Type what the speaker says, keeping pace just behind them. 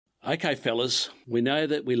Okay, fellas, we know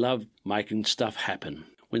that we love making stuff happen.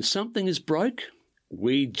 When something is broke,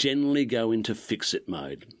 we generally go into fix-it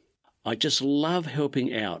mode. I just love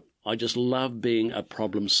helping out. I just love being a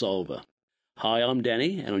problem solver. Hi, I'm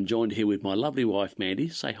Danny, and I'm joined here with my lovely wife, Mandy.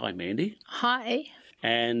 Say hi, Mandy. Hi.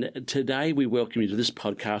 And today we welcome you to this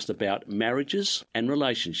podcast about marriages and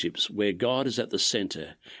relationships where God is at the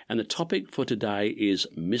centre. And the topic for today is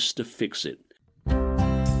Mr. Fix-It.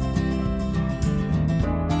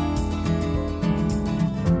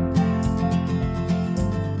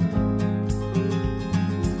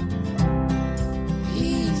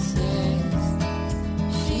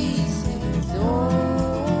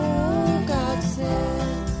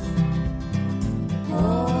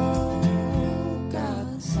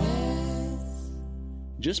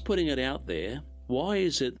 Just putting it out there, why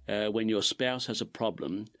is it when your spouse has a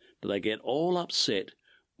problem, do they get all upset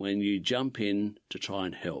when you jump in to try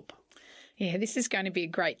and help? Yeah, this is going to be a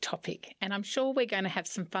great topic, and I'm sure we're going to have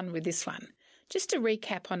some fun with this one. Just to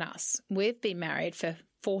recap on us, we've been married for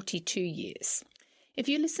 42 years. If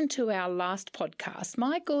you listen to our last podcast,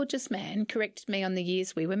 my gorgeous man corrected me on the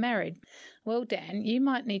years we were married. Well, Dan, you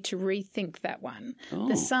might need to rethink that one. Oh.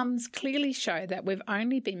 The sums clearly show that we've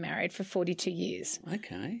only been married for 42 years.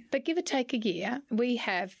 Okay. But give or take a year, we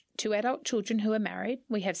have 2 adult children who are married.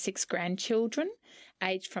 We have 6 grandchildren,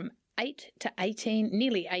 aged from 8 to 18,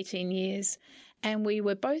 nearly 18 years. And we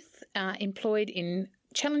were both employed in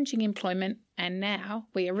challenging employment, and now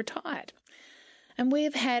we are retired. And we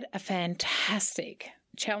have had a fantastic,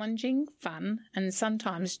 challenging, fun, and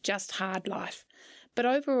sometimes just hard life. But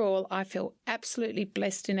overall, I feel absolutely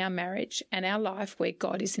blessed in our marriage and our life where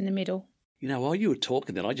God is in the middle. You know, while you were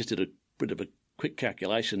talking then, I just did a bit of a quick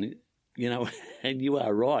calculation, and you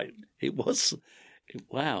are right. It was,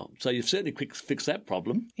 wow. So you've certainly fixed that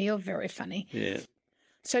problem. You're very funny. Yeah.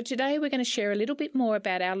 So today we're going to share a little bit more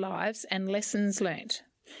about our lives and lessons learnt.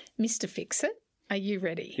 Mr. Fix-It, are you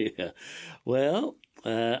ready? Yeah. Well,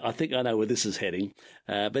 I think I know where this is heading.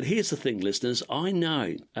 But here's the thing, listeners. I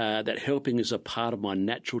know that helping is a part of my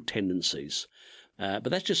natural tendencies. But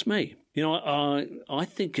that's just me. You know, I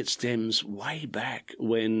think it stems way back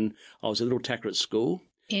when I was a little tacker at school.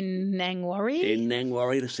 In Nangwarry? In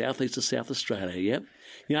Nangwarry, the southeast of South Australia, yep.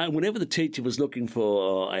 You know, whenever the teacher was looking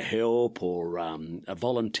for a help or a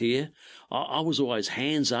volunteer, I was always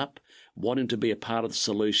hands up, wanting to be a part of the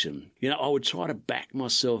solution. You know, I would try to back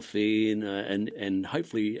myself in and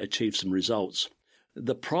hopefully achieve some results.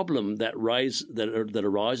 The problem that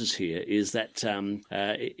arises here is that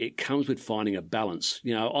it comes with finding a balance.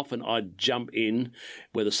 You know, often I'd jump in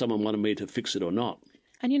whether someone wanted me to fix it or not.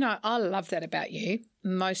 And, you know, I love that about you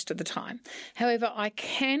most of the time. However, I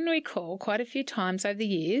can recall quite a few times over the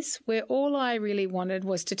years where all I really wanted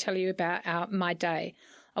was to tell you about my day.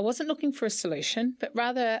 I wasn't looking for a solution, but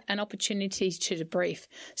rather an opportunity to debrief,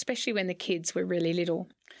 especially when the kids were really little.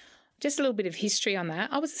 Just a little bit of history on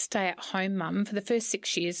that. I was a stay-at-home mum for the first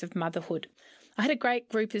 6 years of motherhood. I had a great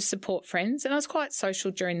group of support friends and I was quite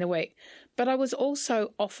social during the week, but I was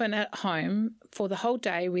also often at home for the whole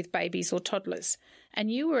day with babies or toddlers. And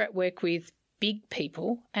you were at work with big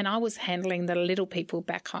people and I was handling the little people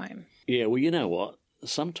back home. Yeah, well, you know what?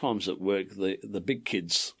 Sometimes at work, the big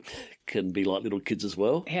kids can be like little kids as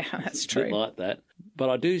well. Yeah, that's true. A bit like that. But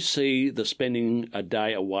I do see the spending a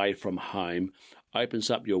day away from home opens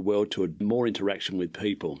up your world to more interaction with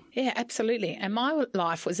people. Yeah, absolutely. And my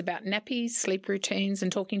life was about nappies, sleep routines,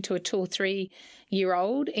 and talking to a 2 or 3 year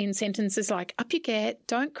old in sentences like, up you get,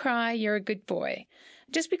 don't cry, you're a good boy.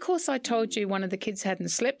 Just because I told you one of the kids hadn't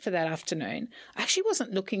slept for that afternoon, I actually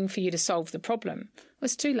wasn't looking for you to solve the problem. It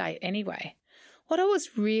was too late anyway. What I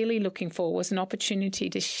was really looking for was an opportunity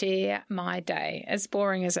to share my day, as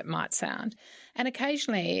boring as it might sound. And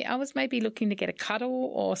occasionally I was maybe looking to get a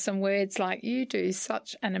cuddle or some words like, you do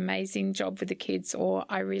such an amazing job with the kids, or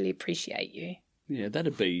I really appreciate you. Yeah,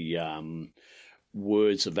 that'd be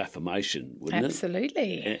words of affirmation, wouldn't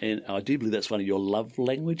Absolutely. it? Absolutely. And I do believe that's one of your love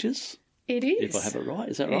languages. It is. If I have it right.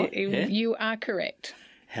 Is that right? Yeah? You are correct.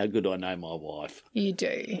 How good I know my wife. You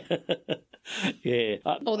do. Yeah.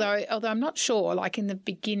 Although I'm not sure, like in the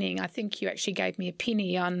beginning, I think you actually gave me a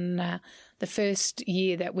penny on the first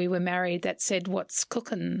year that we were married that said, what's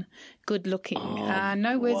cooking? Good looking.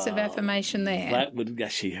 No words of affirmation there. That would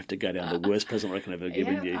actually have to go down the worst present I reckon I've ever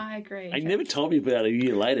given you. I agree. And you never told me about it a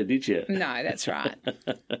year later, did you? No, that's right.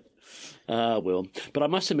 Well, but I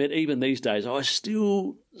must admit, even these days, I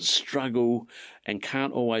still struggle and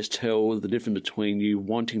can't always tell the difference between you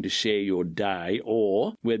wanting to share your day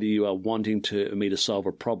or whether you are wanting me to solve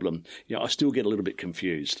a problem. I still get a little bit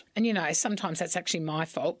confused. And, sometimes that's actually my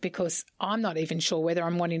fault because I'm not even sure whether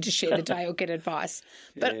I'm wanting to share the day or get advice.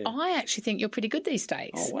 But Yeah. I actually think you're pretty good these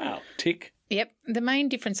days. Oh, wow. Tick. Yep. The main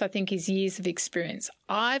difference, I think, is years of experience.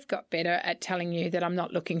 I've got better at telling you that I'm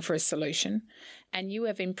not looking for a solution, and you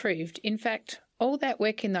have improved. In fact, all that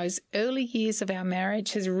work in those early years of our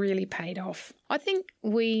marriage has really paid off. I think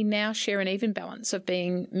we now share an even balance of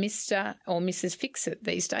being Mr. or Mrs. Fix-It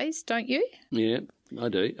these days, don't you? Yeah, I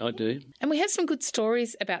do. And we have some good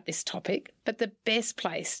stories about this topic, but the best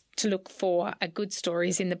place to look for a good story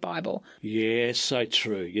is in the Bible. Yeah, so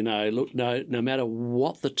true. Look, no matter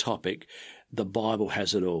what the topic, the Bible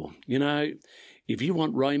has it all. If you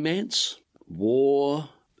want romance, war,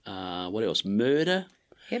 what else? Murder.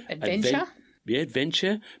 Yep, adventure.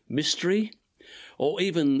 Adventure, mystery, or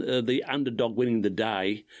even the underdog winning the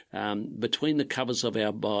day. Between the covers of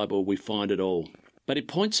our Bible, we find it all. But it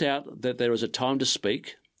points out that there is a time to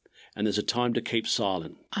speak and there's a time to keep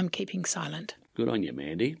silent. I'm keeping silent. Good on you,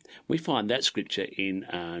 Mandy. We find that scripture in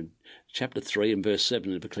chapter 3 and verse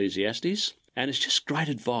 7 of Ecclesiastes, and it's just great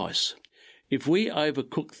advice. If we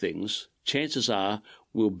overcook things, chances are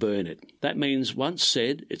we'll burn it. That means once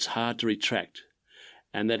said, it's hard to retract,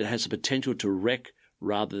 and that it has the potential to wreck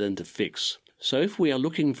rather than to fix. So if we are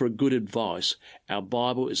looking for good advice, our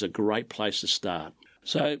Bible is a great place to start.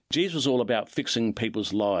 So Jesus was all about fixing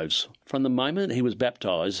people's lives. From the moment he was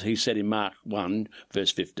baptized, he said in Mark 1,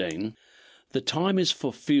 verse 15, "The time is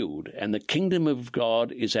fulfilled, and the kingdom of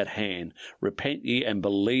God is at hand. Repent ye and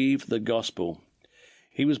believe the gospel."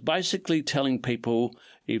 He was basically telling people,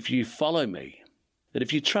 if you follow me, that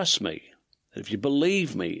if you trust me, that if you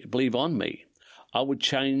believe on me, I would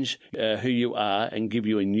change who you are and give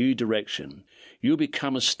you a new direction. You'll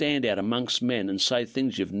become a standout amongst men and say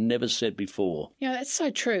things you've never said before. That's so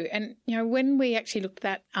true. And, when we actually looked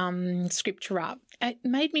that scripture up, it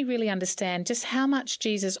made me really understand just how much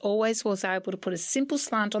Jesus always was able to put a simple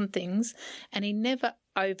slant on things, and he never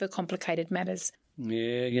overcomplicated matters.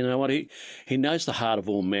 Yeah, you know what? He knows the heart of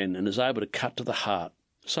all men and is able to cut to the heart.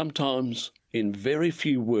 Sometimes, in very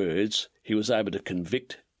few words, he was able to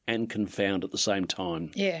convict and confound at the same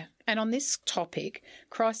time. Yeah. And on this topic,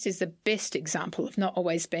 Christ is the best example of not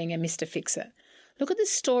always being a Mr. Fix-It. Look at the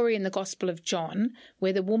story in the Gospel of John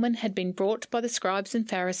where the woman had been brought by the scribes and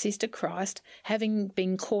Pharisees to Christ, having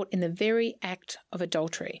been caught in the very act of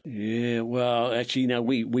adultery. Yeah, well, actually,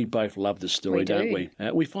 we both love this story, don't we?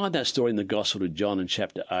 We find that story in the Gospel of John in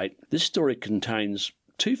chapter 8. This story contains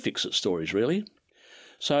two fix-it stories, really.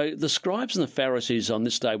 So the scribes and the Pharisees on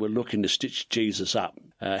this day were looking to stitch Jesus up.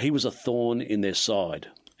 He was a thorn in their side.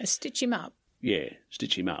 Stitch him up. Yeah,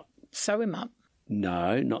 stitch him up. Sew him up.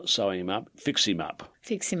 No, not sewing him up. Fix him up.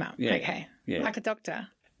 Fix him up. Yeah, okay. yeah. Like a doctor.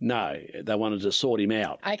 No, they wanted to sort him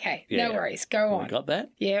out. Okay, Yeah. no worries. Go on. Got that?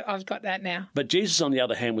 Yeah, I've got that now. But Jesus, on the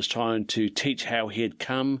other hand, was trying to teach how he had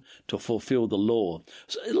come to fulfill the law.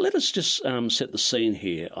 So let us just set the scene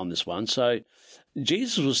here on this one. So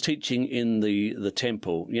Jesus was teaching in the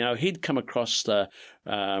temple. He'd come across from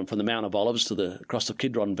the Mount of Olives across the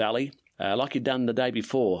Kidron Valley, like he'd done the day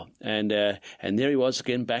before, and there he was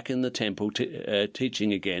again back in the temple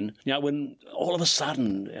teaching again. When all of a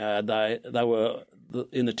sudden they were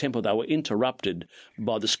in the temple, they were interrupted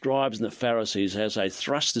by the scribes and the Pharisees as they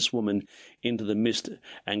thrust this woman into the midst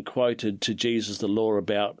and quoted to Jesus the law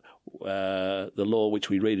about the law which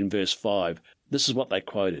we read in verse 5. This is what they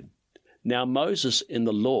quoted. "Now Moses in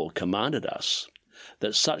the law commanded us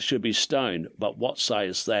that such should be stoned, but what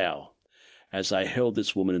sayest thou?" As they held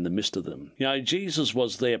this woman in the midst of them. Jesus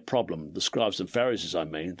was their problem, the scribes and Pharisees, I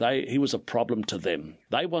mean. He was a problem to them.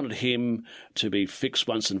 They wanted him to be fixed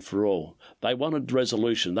once and for all. They wanted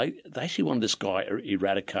resolution. They actually wanted this guy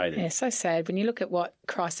eradicated. Yeah, so sad. When you look at what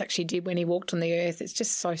Christ actually did when he walked on the earth, it's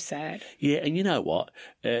just so sad. Yeah, and you know what?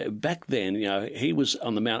 Back then, he was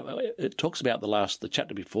on the Mount. It talks about the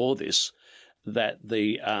chapter before this, that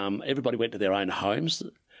everybody went to their own homes,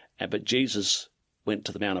 but Jesus went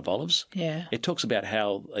to the Mount of Olives. Yeah. It talks about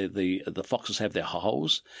how the foxes have their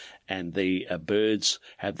holes and the birds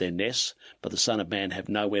have their nests, but the Son of Man have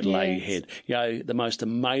nowhere to lay your head. The most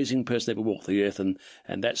amazing person ever walked the earth, and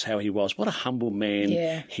that's how he was. What a humble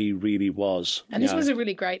man he really was. And this was a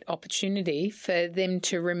really great opportunity for them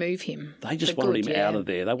to remove him. They just wanted him out of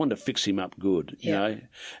there. They wanted to fix him up good, you know.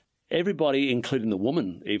 Everybody, including the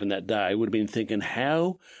woman, even that day, would have been thinking,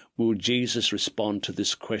 how will Jesus respond to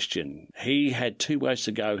this question? He had two ways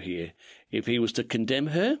to go here. If he was to condemn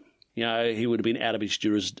her, he would have been out of his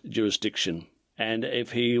jurisdiction. And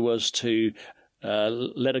if he was to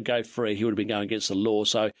let her go free, he would have been going against the law.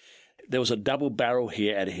 So there was a double barrel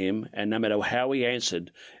here at him, and no matter how he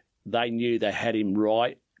answered, they knew they had him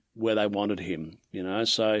right where they wanted him,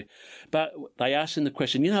 So, but they asked him the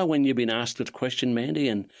question, when you've been asked a question, Mandy,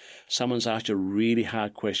 and someone's asked you a really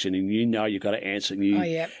hard question and you've got to answer, and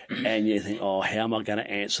you think, how am I going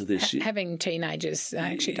to answer this? Having teenagers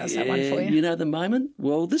actually does that one for you. At the moment,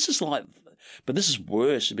 well, this is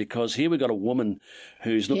worse because here we've got a woman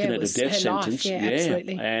who's looking at a death sentence.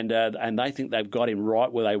 Absolutely. And they think they've got him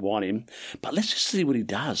right where they want him. But let's just see what he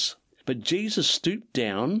does. But Jesus stooped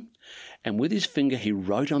down, and with his finger he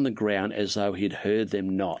wrote on the ground as though he had heard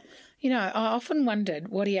them not. I often wondered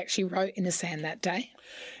what he actually wrote in the sand that day.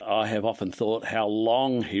 I have often thought how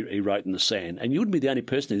long he wrote in the sand. And you wouldn't be the only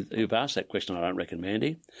person who've asked that question, I don't reckon,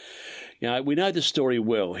 Mandy. We know the story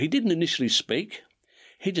well. He didn't initially speak.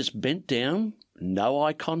 He just bent down, no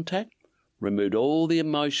eye contact, removed all the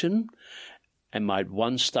emotion, and made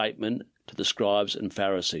one statement to the scribes and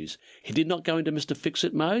Pharisees. He did not go into Mr.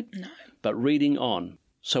 Fix-It mode, but reading on.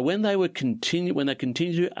 So when they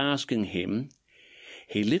continued asking him,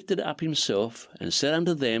 he lifted up himself and said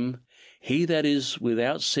unto them, He that is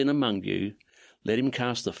without sin among you, let him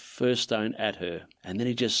cast the first stone at her. And then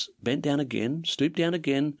he just bent down again, stooped down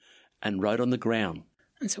again, and wrote on the ground.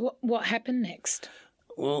 And so what happened next?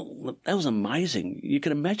 Well, that was amazing. You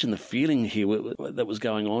can imagine the feeling here that was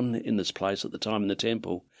going on in this place at the time in the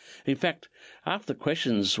temple. In fact, after the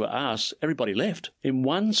questions were asked, everybody left. In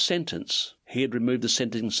one sentence, he had removed the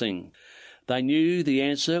sentencing. They knew the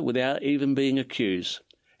answer without even being accused.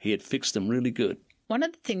 He had fixed them really good. One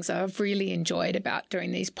of the things I've really enjoyed about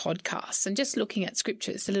doing these podcasts and just looking at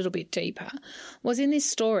scriptures a little bit deeper was in this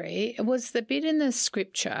story, was the bit in the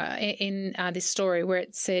scripture in this story where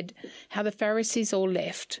it said how the Pharisees all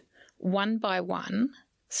left one by one,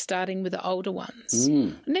 starting with the older ones.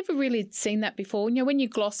 I've never really seen that before. When you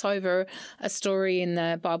gloss over a story in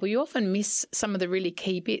the Bible, you often miss some of the really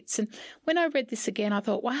key bits. And when I read this again, I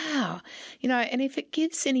thought, wow, and if it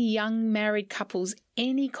gives any young married couples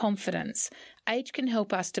any confidence, age can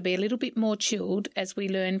help us to be a little bit more chilled as we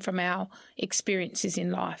learn from our experiences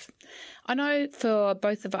in life. I know for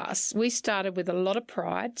both of us, we started with a lot of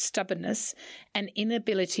pride, stubbornness, and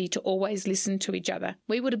inability to always listen to each other.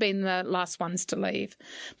 We would have been the last ones to leave.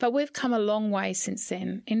 But we've come a long way since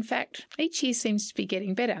then. In fact, each year seems to be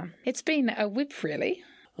getting better. It's been a whip, really.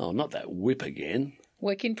 Oh, not that whip again.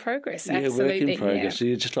 Work in progress, absolutely. Yeah, work in progress. So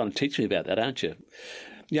you're just trying to teach me about that, aren't you?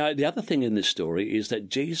 The other thing in this story is that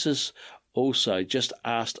Jesus also just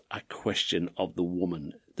asked a question of the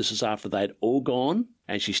woman. This is after they'd all gone,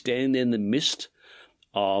 and she's standing there in the midst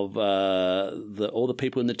of all the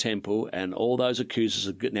people in the temple, and all those accusers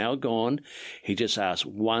are now gone. He just asked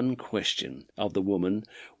one question of the woman: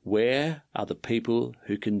 where are the people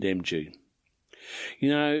who condemned you?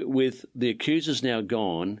 With the accusers now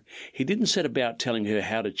gone, he didn't set about telling her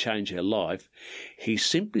how to change her life. He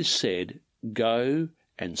simply said, go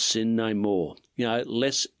and sin no more.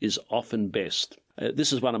 Less is often best.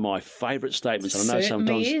 This is one of my favourite statements. I know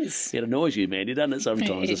sometimes it annoys you, Mandy, doesn't it?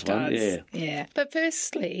 Sometimes it does. One, yeah. But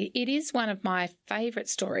firstly, it is one of my favourite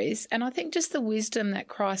stories, and I think just the wisdom that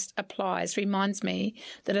Christ applies reminds me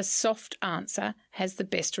that a soft answer has the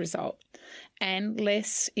best result, and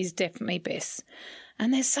less is definitely best.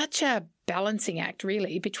 And there's such a balancing act,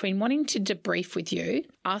 really, between wanting to debrief with you,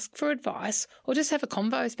 ask for advice, or just have a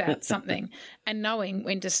convo about something and knowing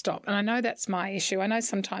when to stop. And I know that's my issue. I know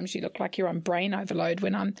sometimes you look like you're on brain overload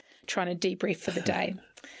when I'm trying to debrief for the day.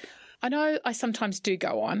 I know I sometimes do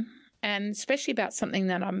go on, and especially about something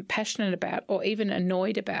that I'm passionate about or even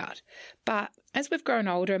annoyed about. But as we've grown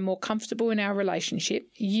older and more comfortable in our relationship,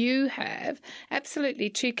 you have absolutely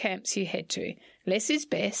two camps you head to. Less is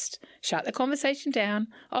best, shut the conversation down,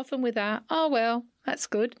 often with a, oh, well, that's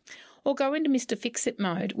good. Or go into Mr. Fix-It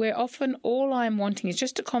mode, where often all I'm wanting is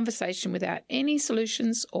just a conversation without any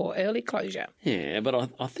solutions or early closure. Yeah, but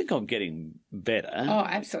I think I'm getting better. Oh,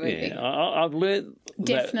 absolutely. Yeah, I've learned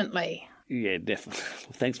definitely. Yeah, definitely.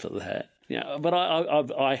 Thanks for that. Yeah, but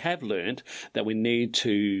I have learned that we need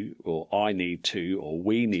to, or I need to, or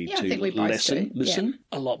we need to listen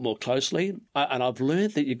a lot more closely. And I've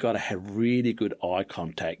learned that you've got to have really good eye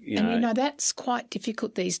contact. And that's quite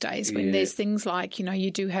difficult these days when there's things like,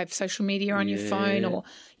 you do have social media on your phone, or,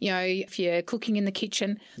 if you're cooking in the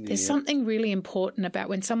kitchen. There's something really important about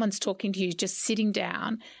when someone's talking to you, just sitting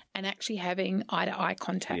down and actually having eye-to-eye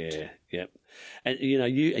contact. Yeah. And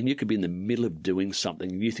you could be in the middle of doing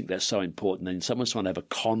something and you think that's so important, and someone's trying to have a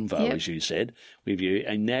convo, as you said, with you,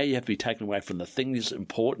 and now you have to be taken away from the thing that's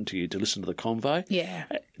important to you to listen to the convo. Yeah.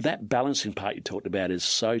 That balancing part you talked about is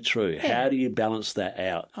so true. Yeah. How do you balance that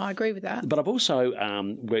out? I agree with that. But I've also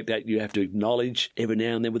worked out you have to acknowledge every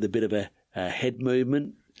now and then with a bit of a head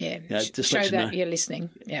movement. Yeah, just show that you're listening.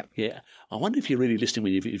 Yeah. Yeah. I wonder if you're really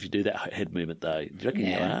listening if you do that head movement, though. Do you reckon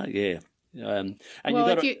you are? Yeah.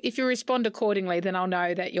 If you respond accordingly, then I'll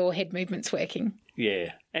know that your head movement's working.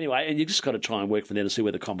 Yeah. Anyway, and you just got to try and work from there to see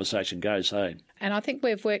where the conversation goes, hey? And I think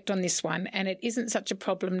we've worked on this one, and it isn't such a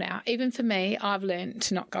problem now. Even for me, I've learned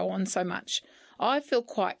to not go on so much. I feel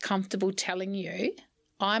quite comfortable telling you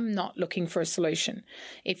I'm not looking for a solution.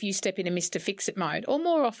 If you step into Mr. Fix-It mode, or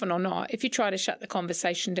more often or not, if you try to shut the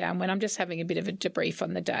conversation down when I'm just having a bit of a debrief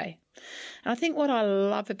on the day. And I think what I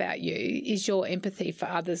love about you is your empathy for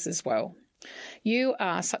others as well. You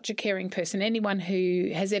are such a caring person. Anyone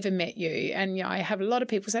who has ever met you, and I have a lot of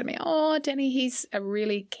people say to me, "Oh, Danny, he's a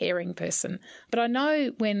really caring person." But I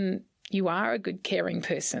know when you are a good caring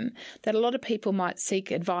person that a lot of people might seek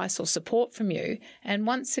advice or support from you. And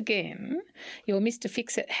once again, your Mr.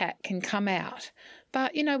 Fix-It hat can come out.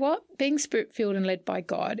 But you know what? Being Spirit-filled and led by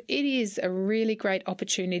God, it is a really great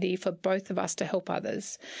opportunity for both of us to help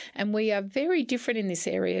others. And we are very different in this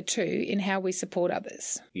area too, in how we support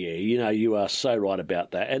others. Yeah, you are so right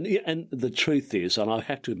about that. And the truth is, and I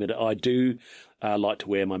have to admit it, I do like to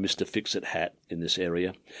wear my Mr. Fix-It hat in this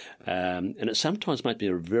area. And it sometimes makes me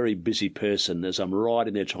a very busy person as I'm right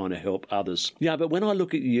in there trying to help others. Yeah, but when I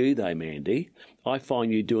look at you though, Mandy, I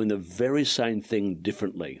find you doing the very same thing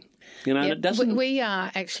differently. It doesn't. We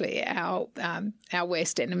are actually our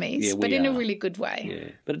worst enemies, but in a really good way.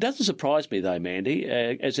 Yeah, but it doesn't surprise me though, Mandy,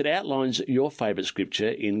 as it outlines your favourite scripture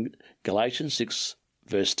in Galatians 6,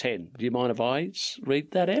 verse 10. Do you mind if I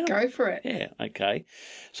read that out? Go for it. Yeah, okay.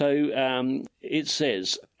 So it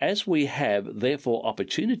says, "As we have therefore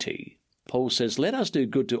opportunity," Paul says, "let us do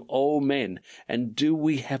good to all men." And do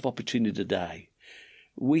we have opportunity today?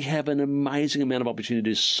 We have an amazing amount of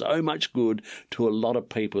opportunities, so much good to a lot of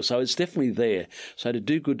people. So it's definitely there. So to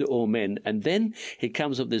do good to all men. And then he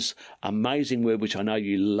comes up with this amazing word, which I know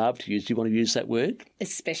you love to use. Do you want to use that word?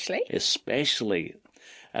 Especially.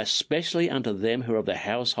 Especially unto them who are of the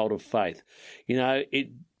household of faith.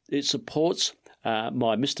 It supports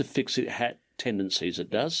my Mr. Fix-It hat tendencies,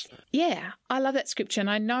 it does. Yeah, I love that scripture. And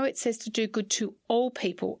I know it says to do good to all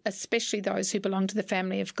people, especially those who belong to the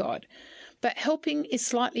family of God. But helping is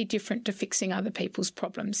slightly different to fixing other people's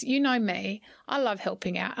problems. You know me, I love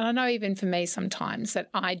helping out. And I know even for me sometimes that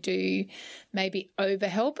I do maybe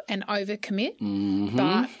overhelp and overcommit. Mm-hmm.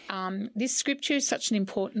 But this scripture is such an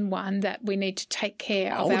important one that we need to take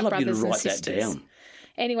care of our brothers and sisters. I would love you to write that down.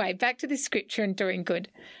 Anyway, back to this scripture and doing good.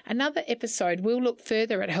 Another episode, we'll look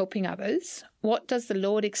further at helping others. What does the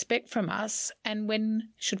Lord expect from us, and when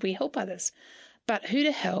should we help others? But who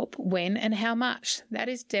to help, when and how much, that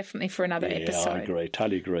is definitely for another episode. I agree,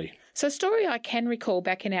 totally agree. So a story I can recall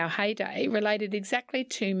back in our heyday related exactly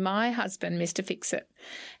to my husband, Mr. Fix-It.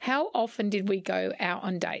 How often did we go out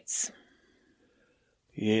on dates?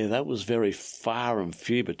 Yeah, that was very far and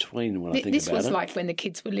few between when I think about it. This was like when the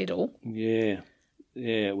kids were little. Yeah.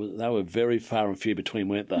 Yeah, they were very far and few between,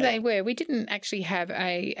 weren't they? They were. We didn't actually have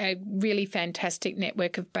a really fantastic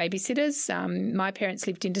network of babysitters. My parents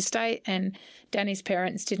lived interstate and Danny's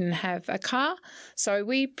parents didn't have a car. So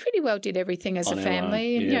we pretty well did everything as a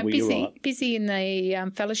family. Yeah, busy in the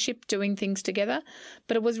fellowship doing things together.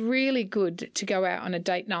 But it was really good to go out on a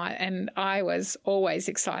date night and I was always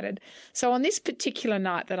excited. So on this particular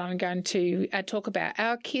night that I'm going to talk about,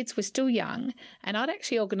 our kids were still young and I'd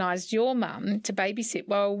actually organised your mum to babysit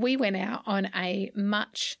while we went out on a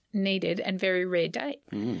much needed and very rare date.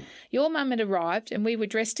 Your mum had arrived and we were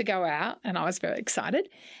dressed to go out and I was very excited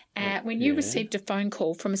when you received a phone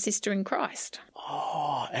call from a sister in Christ.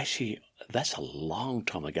 Oh, actually, that's a long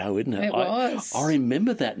time ago, isn't it? It was. I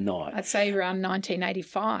remember that night. I'd say around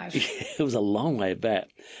 1985. It was a long way back.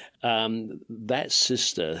 That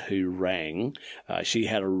sister who rang, she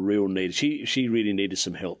had a real need. She really needed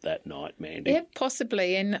some help that night, Mandy. Yeah,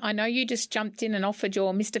 possibly. And I know you just jumped in and offered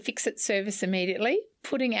your Mr. Fix-It service immediately,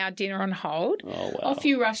 putting our dinner on hold. Oh, wow. Off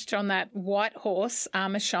you rushed on that white horse,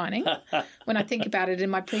 armour shining. When I think about it in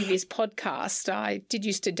my previous podcast, I did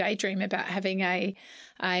used to daydream about having a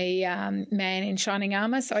man in shining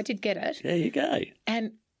armour, so I did get it. There you go.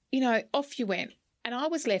 And, off you went. And I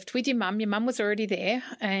was left with your mum. Your mum was already there.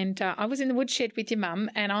 And I was in the woodshed with your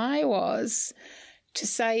mum and I was to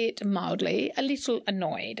say it mildly, a little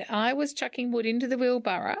annoyed. I was chucking wood into the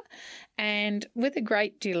wheelbarrow and with a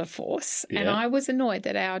great deal of force, and I was annoyed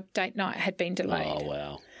that our date night had been delayed. Oh,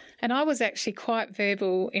 wow. And I was actually quite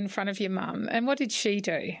verbal in front of your mum. And what did she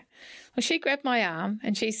do? Well, she grabbed my arm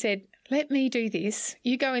and she said, let me do this.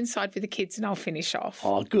 You go inside with the kids and I'll finish off.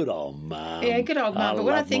 Oh, good old mum. Yeah, good old mum. But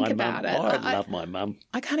when I think about it, I love my mum.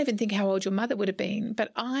 I can't even think how old your mother would have been,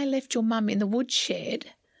 but I left your mum in the woodshed.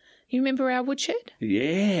 You remember our woodshed?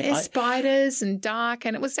 Yeah. There's spiders and dark,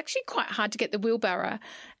 and it was actually quite hard to get the wheelbarrow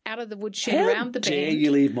out of the woodshed around the bend. How dare you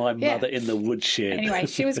leave my mother in the woodshed? Anyway,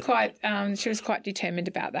 she was quite determined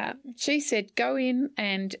about that. She said, go in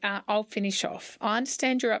and I'll finish off. I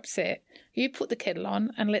understand you're upset. You put the kettle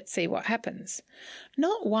on and let's see what happens.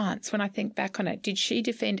 Not once, when I think back on it, did she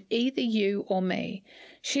defend either you or me.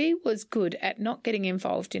 She was good at not getting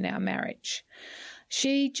involved in our marriage.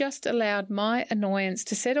 She just allowed my annoyance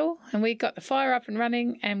to settle, and we got the fire up and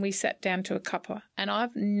running, and we sat down to a cuppa. And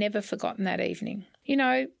I've never forgotten that evening. You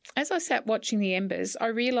know, as I sat watching the embers, I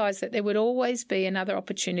realised that there would always be another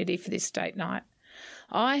opportunity for this date night.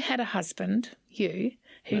 I had a husband, you,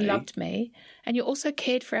 who loved me, and you also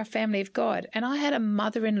cared for our family of God. And I had a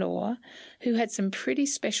mother-in-law who had some pretty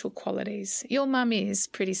special qualities. Your mum is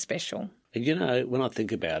pretty special. And, you know, when I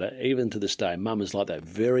think about it, even to this day, mum is like that.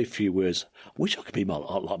 Very few words. I wish I could be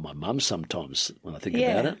like my mum sometimes when I think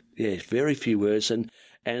about it. Yeah, very few words. And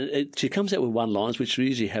she comes out with one-liners, which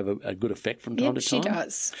usually have a good effect from time to time. She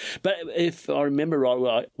does. But if I remember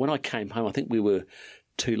right, when I came home, I think we were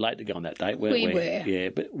too late to go on that date, weren't we? We were. Yeah,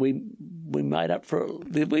 but we made up for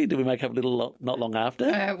it, did we? Did we make up a little not long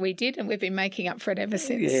after? We did, and we've been making up for it ever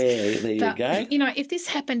since. Yeah, there you go. You know, if this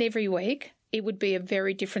happened every week, it would be a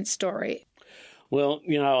very different story. Well,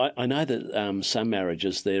 you know, I know that some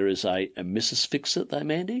marriages there is a Mrs. Fix-It, though,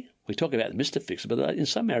 Mandy. We talk about Mr. Fix-It, but in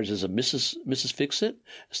some marriages a Mrs. Fix-It.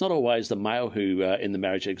 It's not always the male who in the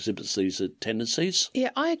marriage exhibits these tendencies. Yeah,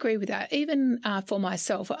 I agree with that. Even for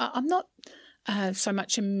myself, I'm not so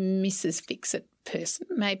much a Mrs. Fix-It person.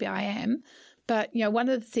 Maybe I am. But, you know, one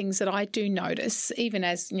of the things that I do notice, even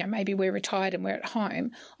as, you know, maybe we're retired and we're at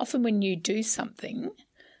home, often when you do something,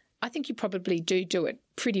 I think you probably do it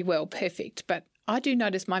pretty well, perfect. But I do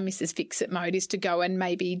notice my Mrs. Fix-It mode is to go and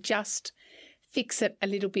maybe just fix it a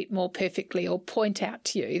little bit more perfectly or point out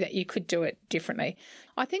to you that you could do it differently.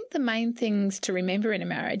 I think the main things to remember in a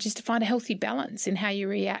marriage is to find a healthy balance in how you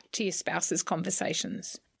react to your spouse's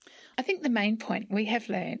conversations. I think the main point we have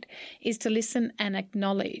learned is to listen and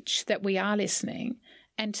acknowledge that we are listening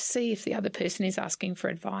and to see if the other person is asking for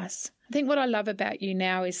advice. I think what I love about you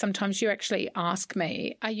now is sometimes you actually ask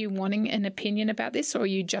me, are you wanting an opinion about this, or are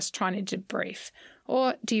you just trying to debrief,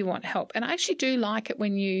 or do you want help? And I actually do like it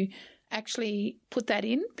when you actually put that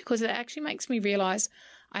in, because it actually makes me realise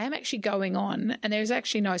I am actually going on and there's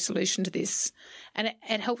actually no solution to this. And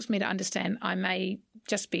it helps me to understand I may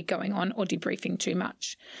just be going on or debriefing too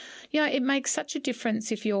much. You know, it makes such a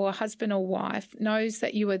difference if your husband or wife knows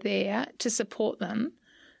that you are there to support them,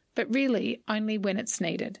 but really only when it's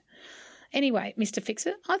needed. Anyway, Mr.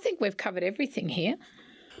 Fix-It, I think we've covered everything here.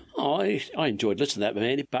 I enjoyed listening to that,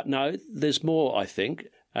 Mandy. But no, there's more, I think.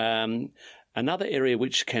 Another area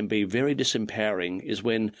which can be very disempowering is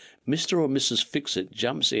when Mr. or Mrs. Fix-It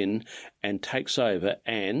jumps in and takes over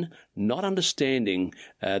and, not understanding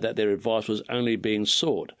that their advice was only being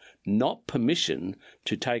sought, not permission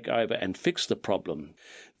to take over and fix the problem.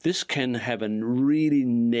 This can have a really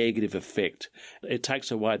negative effect. It takes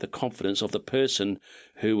away the confidence of the person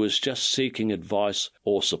who was just seeking advice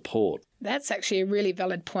or support. That's actually a really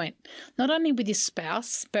valid point, not only with your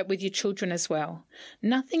spouse, but with your children as well.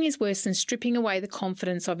 Nothing is worse than stripping away the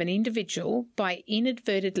confidence of an individual by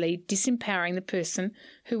inadvertently disempowering the person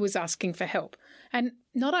who was asking for help. And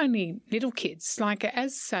not only little kids, like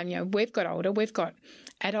as we've got older, we've got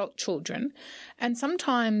adult children, and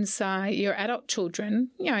sometimes your adult children,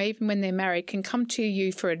 even when they're married, can come to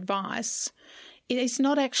you for advice. It is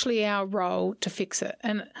not actually our role to fix it.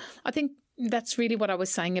 And I think that's really what I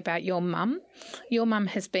was saying about your mum. Your mum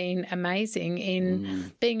has been amazing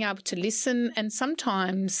in being able to listen, and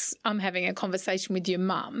sometimes I'm having a conversation with your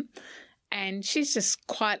mum and she's just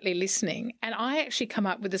quietly listening, and I actually come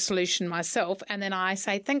up with a solution myself, and then I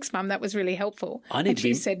say, thanks, Mum, that was really helpful.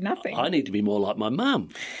 She said nothing. I need to be more like my mum.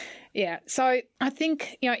 Yeah, so I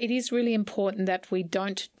think, it is really important that we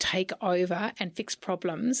don't take over and fix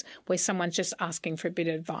problems where someone's just asking for a bit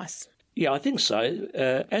of advice. Yeah, I think so.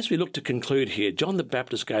 As we look to conclude here, John the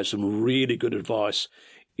Baptist gave some really good advice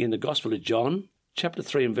in the Gospel of John, chapter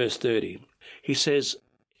 3 and verse 30. He says,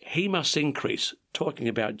 he must increase, talking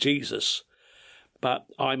about Jesus, but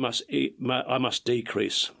I must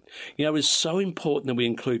decrease. You know, it's so important that we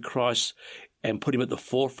include Christ and put him at the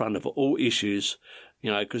forefront of all issues,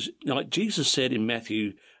 you know, because like Jesus said in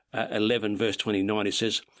Matthew 11, verse 29, he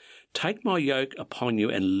says, "Take my yoke upon you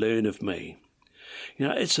and learn of me." You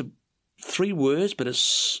know, it's 3 words, but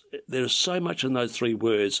there is so much in those 3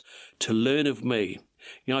 words, to learn of me.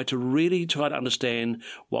 You know, to really try to understand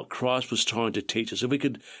what Christ was trying to teach us. If we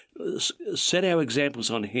could set our examples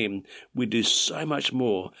on him, we'd do so much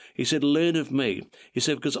more. He said, "Learn of me." He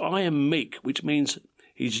said, "Because I am meek," which means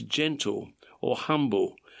he's gentle or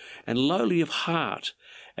humble and lowly of heart,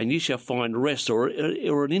 and ye shall find rest or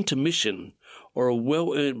an intermission or a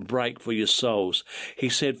well-earned break for your souls. He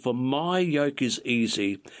said, "For my yoke is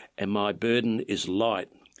easy and my burden is light."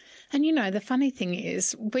 And you know, the funny thing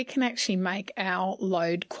is, we can actually make our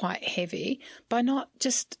load quite heavy by not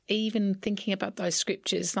just even thinking about those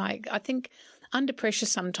scriptures. Like, I think under pressure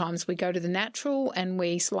sometimes we go to the natural and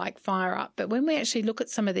we like fire up. But when we actually look at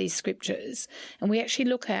some of these scriptures and we actually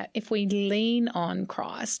look at if we lean on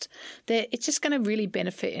Christ, that it's just going to really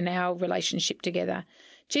benefit in our relationship together.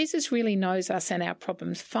 Jesus really knows us and our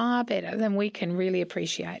problems far better than we can really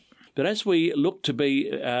appreciate. But as we look to be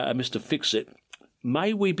Mr. Fix-It,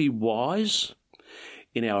 may we be wise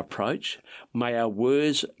in our approach. May our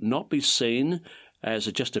words not be seen as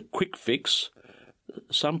just a quick fix.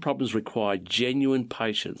 Some problems require genuine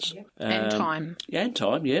patience. Yep. And time. And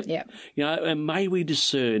time, yeah. Yep. You know, and may we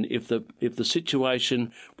discern if the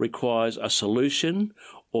situation requires a solution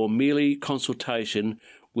or merely consultation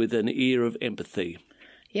with an ear of empathy.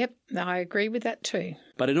 Yep, I agree with that too.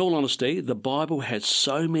 But in all honesty, the Bible has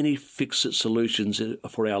so many fix-it solutions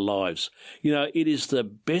for our lives. You know, it is the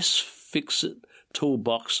best fix-it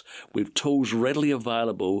toolbox with tools readily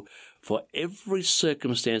available for every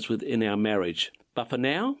circumstance within our marriage. But for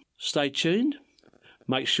now, stay tuned.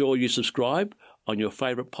 Make sure you subscribe on your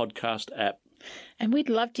favourite podcast app. And we'd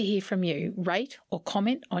love to hear from you. Rate or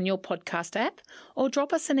comment on your podcast app or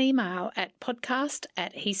drop us an email at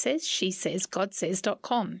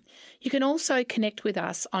podcast@hesaysshesaygodsays.com. You can also connect with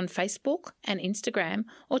us on Facebook and Instagram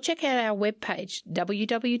or check out our webpage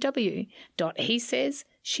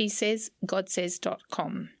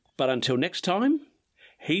www.hesaysshesaygodsays.com. But until next time,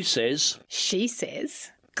 he says, she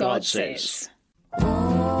says, God says.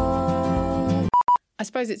 I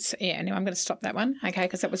suppose it's, anyway, I'm going to stop that one, okay,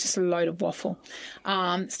 because that was just a load of waffle.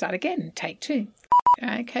 Start again, take 2.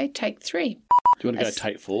 Okay, take 3. Do you want to go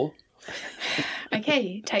take 4?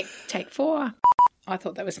 Okay, take 4. I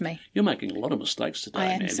thought that was me. You're making a lot of mistakes today, I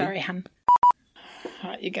am, Mandy. sorry, hun. All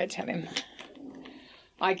right, you go tell him.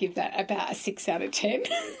 I give that about a 6 out of 10.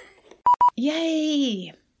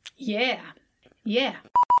 Yay! Yeah. Yeah.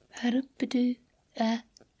 God